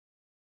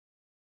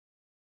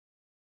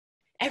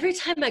every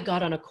time I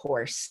got on a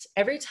course,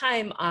 every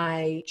time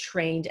I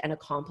trained and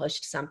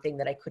accomplished something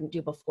that I couldn't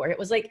do before, it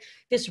was like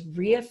this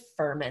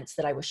reaffirmance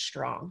that I was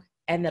strong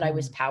and that I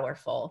was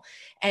powerful.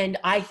 And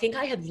I think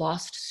I had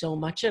lost so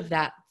much of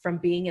that from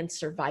being in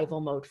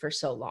survival mode for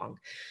so long.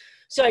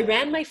 So I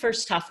ran my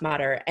first Tough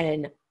Mudder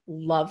and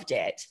loved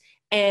it.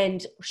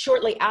 And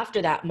shortly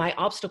after that, my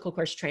obstacle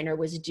course trainer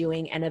was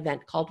doing an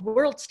event called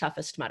World's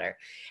Toughest Mudder.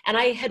 And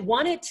I had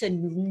wanted to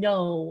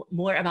know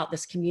more about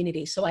this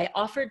community. So I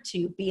offered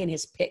to be in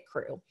his pit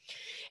crew.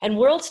 And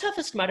World's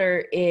Toughest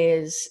Mudder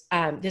is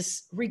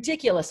this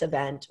ridiculous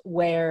event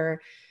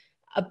where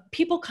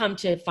people come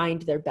to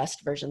find their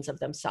best versions of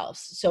themselves.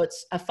 So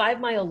it's a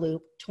 5-mile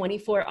loop, 20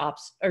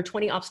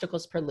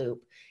 obstacles per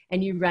loop,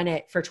 and you run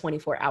it for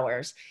 24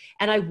 hours.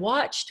 And I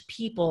watched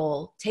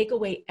people take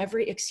away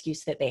every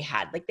excuse that they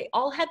had. Like, they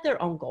all had their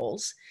own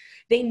goals.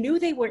 They knew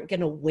they weren't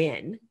going to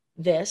win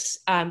this.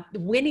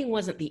 Winning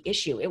wasn't the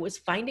issue. It was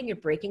finding your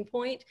breaking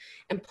point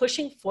and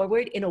pushing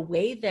forward in a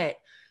way that,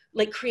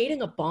 like,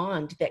 creating a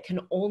bond that can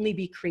only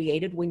be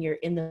created when you're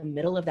in the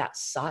middle of that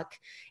suck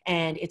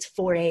and it's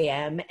 4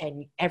 a.m.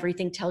 and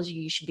everything tells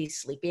you you should be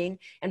sleeping.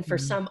 And for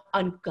some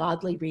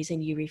ungodly reason,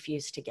 you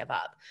refuse to give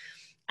up.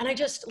 And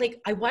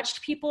I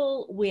watched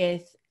people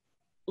with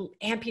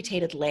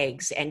amputated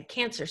legs and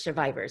cancer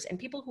survivors and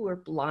people who were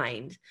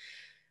blind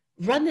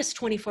run this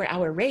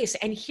 24-hour race.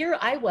 And here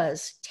I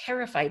was,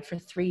 terrified for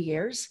 3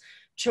 years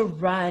to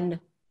run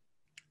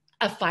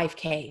a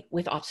 5K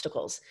with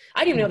obstacles.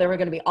 I didn't even know there were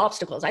going to be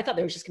obstacles. I thought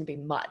there was just going to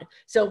be mud.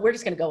 So we're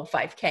just going to go a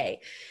 5K.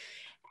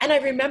 And I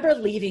remember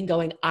leaving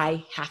going,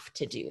 I have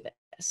to do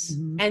this.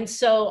 And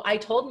so I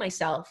told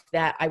myself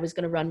that I was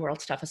going to run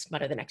World's Toughest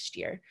Mudder the next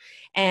year.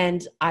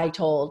 And I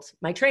told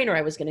my trainer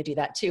I was going to do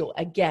that too.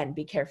 Again,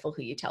 be careful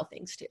who you tell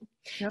things to.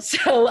 Yep.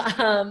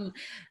 So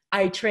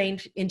I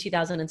trained in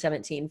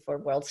 2017 for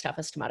World's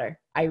Toughest Mudder.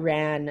 I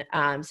ran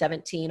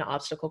 17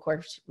 obstacle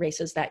course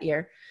races that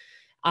year.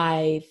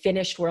 I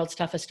finished World's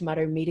Toughest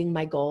Mudder meeting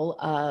my goal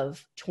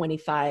of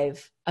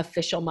 25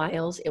 official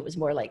miles. It was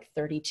more like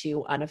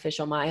 32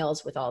 unofficial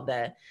miles with all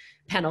the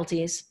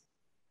penalties.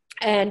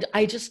 And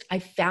I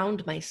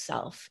found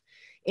myself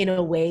in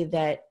a way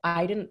that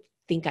I didn't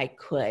think I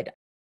could.